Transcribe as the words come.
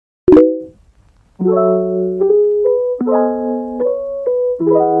Hi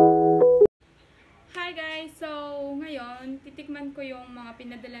guys! So, ngayon, titikman ko yung mga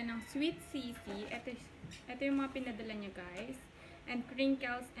pinadala ng Sweet Cicy. Ito yung mga pinadala niya guys. And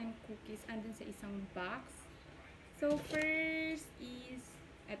crinkles and cookies andun sa isang box. So, first is,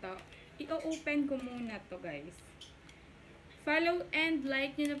 ito. I-open ko muna to guys. Follow and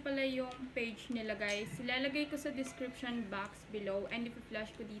like nyo na pala yung page nila guys. Ilalagay ko sa description box below. And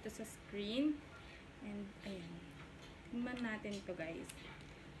i-flash ko dito sa screen. And, ayan. Tingnan natin to guys.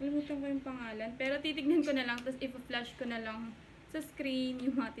 Nalimutan ko yung pangalan. Pero titignan ko na lang. Tapos i-flash ko na lang sa screen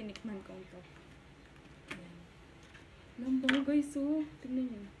yung mga tinikman ko to. Ayan. Lambaw guys oh.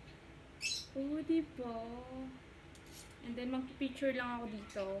 Tingnan nyo. Oh, diba? And then mag-picture lang ako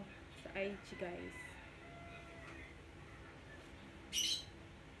dito sa IG guys.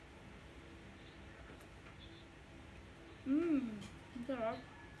 Ang sarap.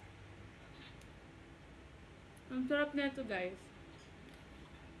 Ang sarap na ito guys.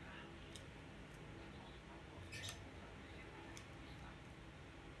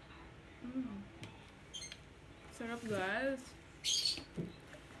 Sarap guys.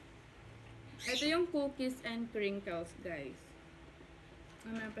 Ito yung cookies and crinkles guys.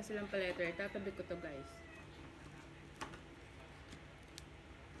 Meron pa silang paletter. Tatabi ko to guys.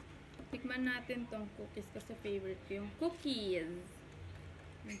 Tikman natin tong cookies kasi favorite ko yung cookies.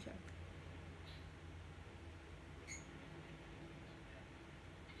 Yan siya.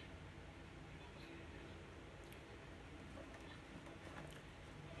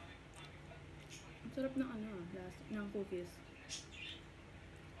 Ang sarap ng ng cookies.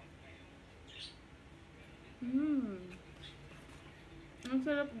 Ang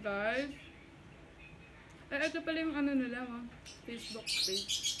sarap guys. Ay, ito pala yung nila Facebook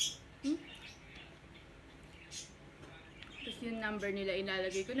page. Tapos yung number nila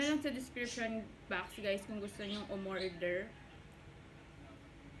ilalagay ko na lang sa description box guys kung gusto nyo umorder.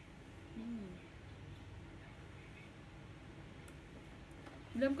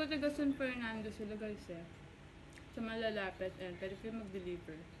 Alam ko taga San Fernando sila guys eh. Sa malalapit eh. Pwede kayo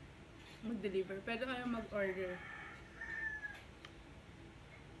mag-deliver. Pwede kayo mag-order.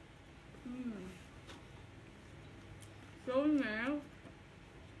 So now,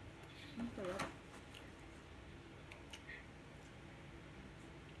 ang sarap.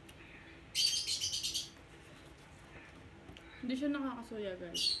 Hindi siya nakakasuya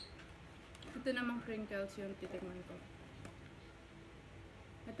guys. Ito namang crinkles yung titikman ko.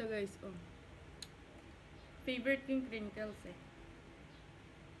 Ito guys, oh. Favorite yung crinkles eh.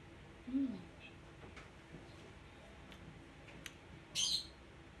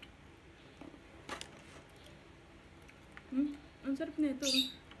 Ang sarap nito.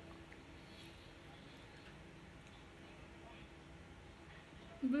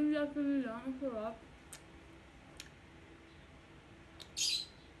 Ibang lasa nila, ang sarap.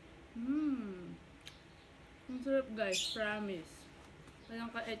 Ang sarap guys, promise.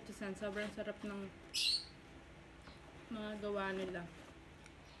 Walang ka-etchisan, sobrang sarap ng mga gawa nila.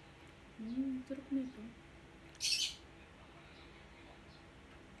 Sarap nito.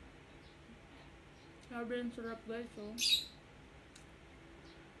 Sobrang sarap guys, oh.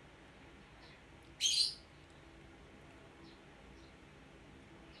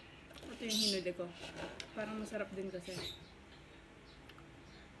 Ito yung hinuli ko. Parang masarap din kasi.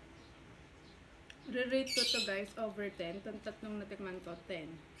 Re-rate ko to guys over 10. Itong tatlong natikman ko,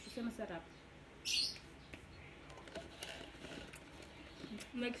 10. Kasi masarap.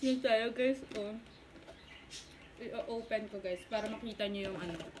 Next nyo tayo guys, oh. I-open ko guys para makita nyo yung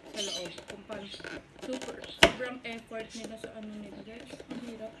sa loob. Kung paano. Sobrang effort nila sa nila guys. Ang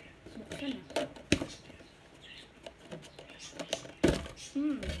hirap. Buksan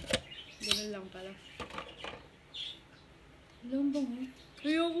Ganun lang pala. Lambang eh.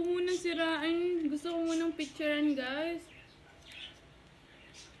 Ayoko munang sirain. Gusto ko munang picturean guys.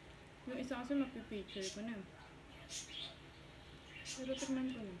 Yung isa kasi mapipicture ko na. Pero tignan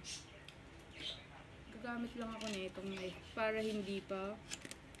ko na. Gagamit lang ako na itong knife para hindi pa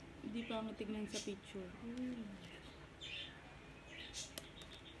ako tignan sa picture.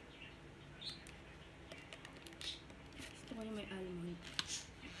 Gusto ko yung may almond.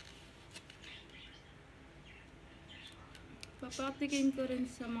 Papatikin ko rin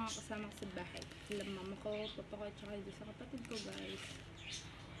sa mga kasama ko sa bahay. Sila mama ko, papa ko, at saka dito sa kapatid ko guys.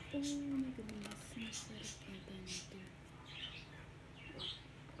 Oh my goodness. Masarap ang ganito.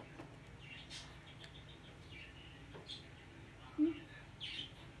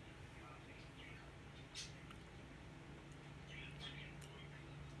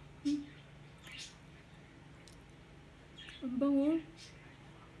 Ang bango.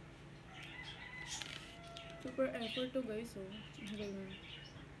 Super effort to guys, oh. Ganun.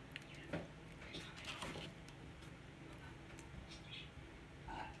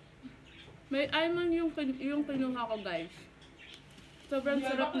 May almond yung kinuha ko guys. Sobrang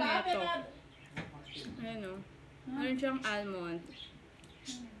sarap nito. Ayan o. Meron siyang almond.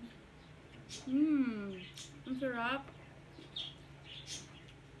 Ang sarap.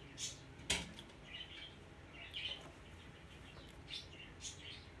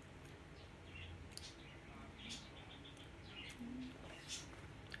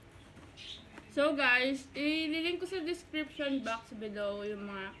 So guys, ililink ko sa description box below yung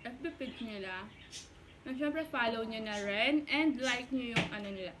mga FB page nila. And syempre follow nyo na rin and like nyo yung ano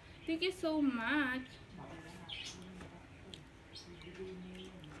nila. Thank you so much!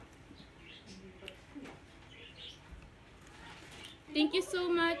 Thank you so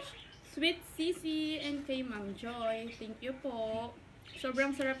much, Sweet Cicy and kay Ma'am Joy. Thank you po.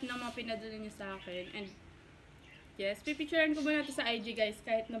 Sobrang sarap ng mga pinadala niyo sa akin. And yes, pipicturean ko muna ito sa IG guys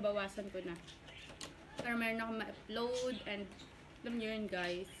kahit nabawasan ko na. Pero meron akong ma-upload and alam nyo yun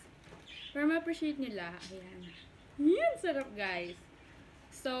guys. Pero ma-appreciate nila. Ayan. Yan, sarap guys.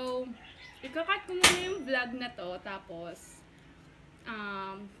 So, ikakat ko muna yung vlog na to. Tapos,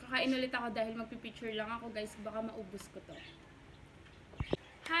 kakain ulit ako dahil magpipicture lang ako guys. Baka maubos ko to.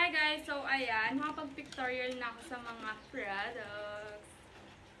 Hi guys! So, ayan. Makapag-pictorial na ako sa mga products.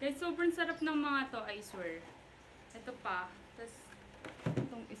 Guys, sobrang sarap ng mga to, I swear. Ito pa. Tapos,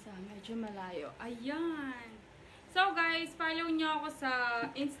 itong isa, medyo malayo. Ayan! So guys, follow nyo ako sa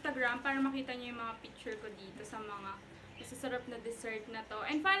Instagram para makita nyo yung mga picture ko dito sa mga masasarap na dessert na to.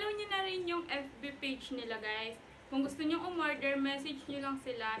 And follow nyo na rin yung FB page nila guys. Kung gusto nyo umorder, message nyo lang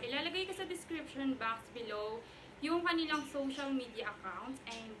sila. Ilalagay ko sa description box below yung kanilang social media accounts.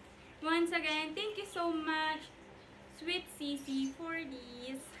 And once again, thank you so much, Sweet Cicy, for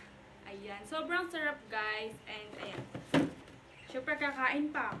this. Ayan, sobrang sarap guys. And ayan, super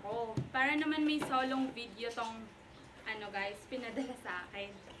kakain pa ako. Para naman may solong video tong ano guys, pinadala sa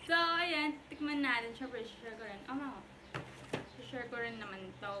akin. So, ayan, tikman natin. Siyempre, share ko rin. Share ko rin naman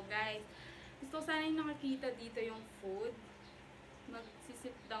to guys. Gusto ko sana yung nakakita dito yung food.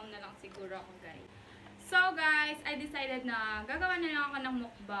 Mag-sit down na lang siguro ako guys. So guys, I decided na gagawa na lang ako ng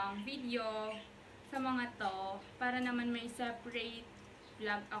mukbang video sa mga to. Para naman may separate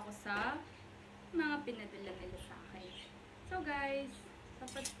vlog ako sa mga pinadala nila sa akin. So guys,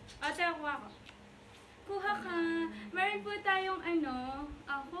 dapat... Ate, ako. Kuha ka. Meron po tayong ano.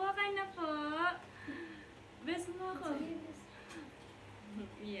 Kuha ka na po. Best mo ako.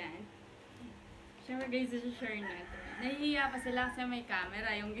 Yan. Siyempre guys, share natin. Nahihiya pa sila kasi may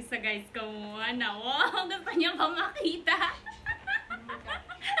camera. Yung isa guys, kumuha na. Wow! Gusto niya pa makita.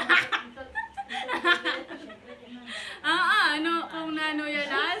 Ano? Kung nano yan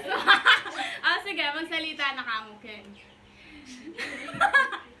aso. Sige. Magsalita na kamukin.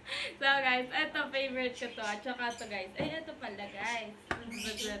 So guys, ito favorite ko to. At saka to guys. Ay, ito pala guys.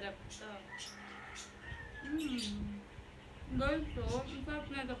 Masarap to. Guys to. Ang sarap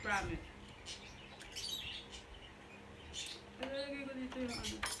na ito, promise. Ilalagay ko dito yung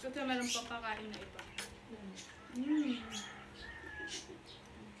ano. Kasi meron pa kakain na iba.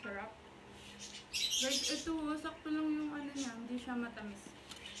 Sarap. Guys, ito sakto lang yung ano niya. Hindi siya matamis.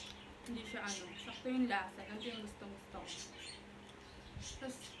 Hindi siya ano. Sakto yung lasa. Ito yung gustong-gusto ko.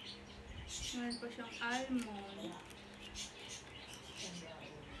 Tapos, meron pa siyang almond.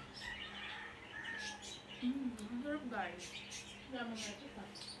 Ang sarap guys.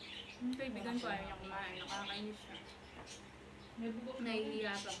 Yung kaibigan ko ayaw niya kumain. Nakakainis siya.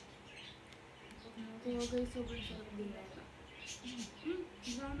 Nahihiya pa. Kaya guys, sobrang sarap din na ito.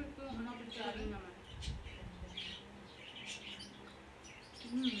 Marami ko yung napagsa rin naman.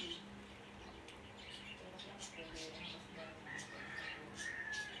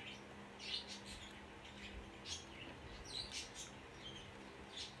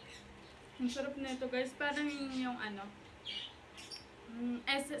 Ang sarap na ito guys. Parang yung ano.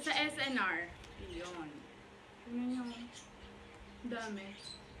 Sa SNR. Yun. Yun yung dami.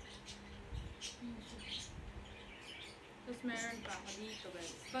 Tapos meron pa ako dito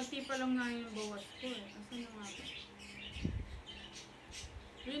guys. Pati pa lang nga yung bawas ko eh. Asan na nga ba?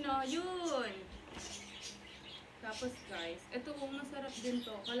 Yun o, yun! Tapos guys, ito kung masarap din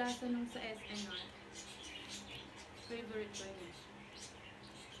to. Kalasa nung sa SNR. Favorite ko yun.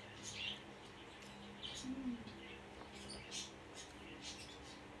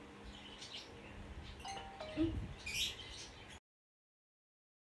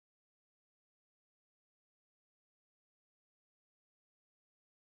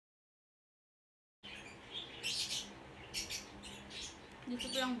 Dito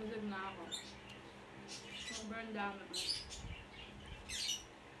ko lang busog na ako. Sobrang dami.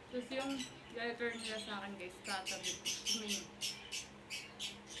 Tapos yung letter nila sa akin guys, tatabi. Tingnan nyo.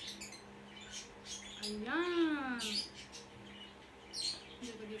 Ayan.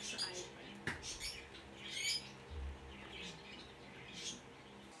 Hindi ko dito sa iPad.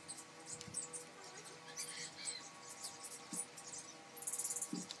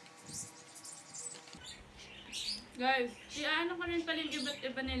 Guys, i-ano ko rin pala yung iba't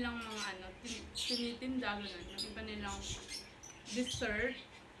iba nilang mga ano, tinitinda ganun, yung iba nilang dessert.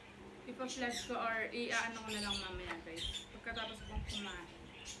 Ipa-flash ko or i-ano ko na lang mamaya guys. Pagkatapos kong kumain.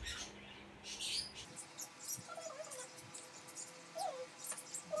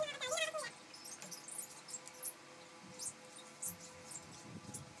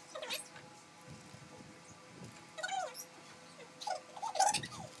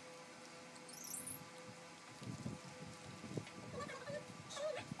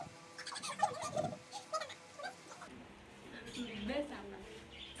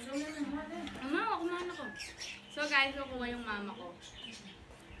 Kumain ako. So guys, kukuha yung mama ko.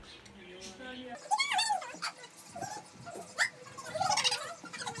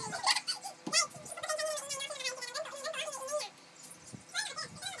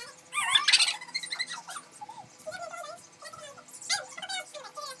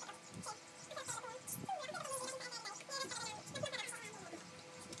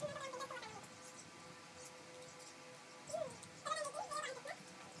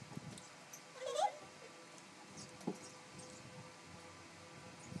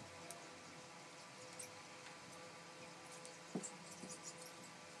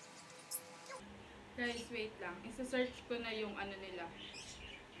 Guys, wait lang. Isa-search ko na yung ano nila.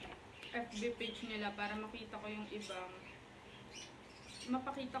 FB page nila para makita ko yung ibang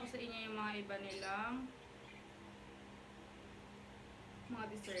mapakita ko sa inyo yung mga iba nilang mga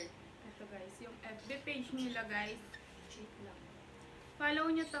dessert. Ito guys, yung FB page nila guys. Wait lang. Follow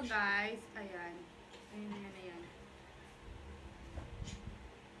nyo to guys. Ayan. Ayan, ayan, ayan.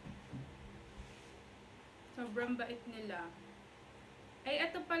 Sobrang bait nila. Ay,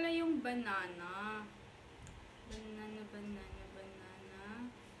 ito pala yung banana. Banana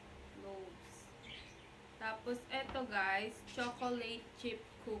loaves. Tapos, ito guys, chocolate chip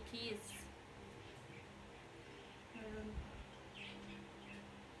cookies.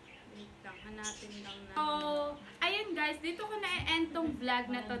 Wait lang, hanapin lang na. So, ayun guys, dito ko na-end tong vlog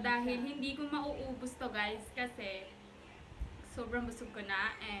na to dahil hindi ko mauubos to guys kasi sobrang busog ko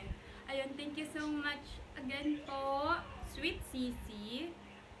na. And, ayun, thank you so much again po, Sweet Cicy,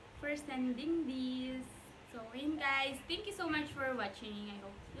 for sending this. So, ayun guys, thank you so much for watching. I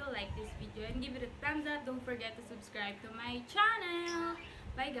hope you'll like this video and give it a thumbs up. Don't forget to subscribe to my channel.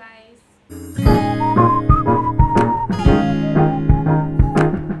 Bye guys!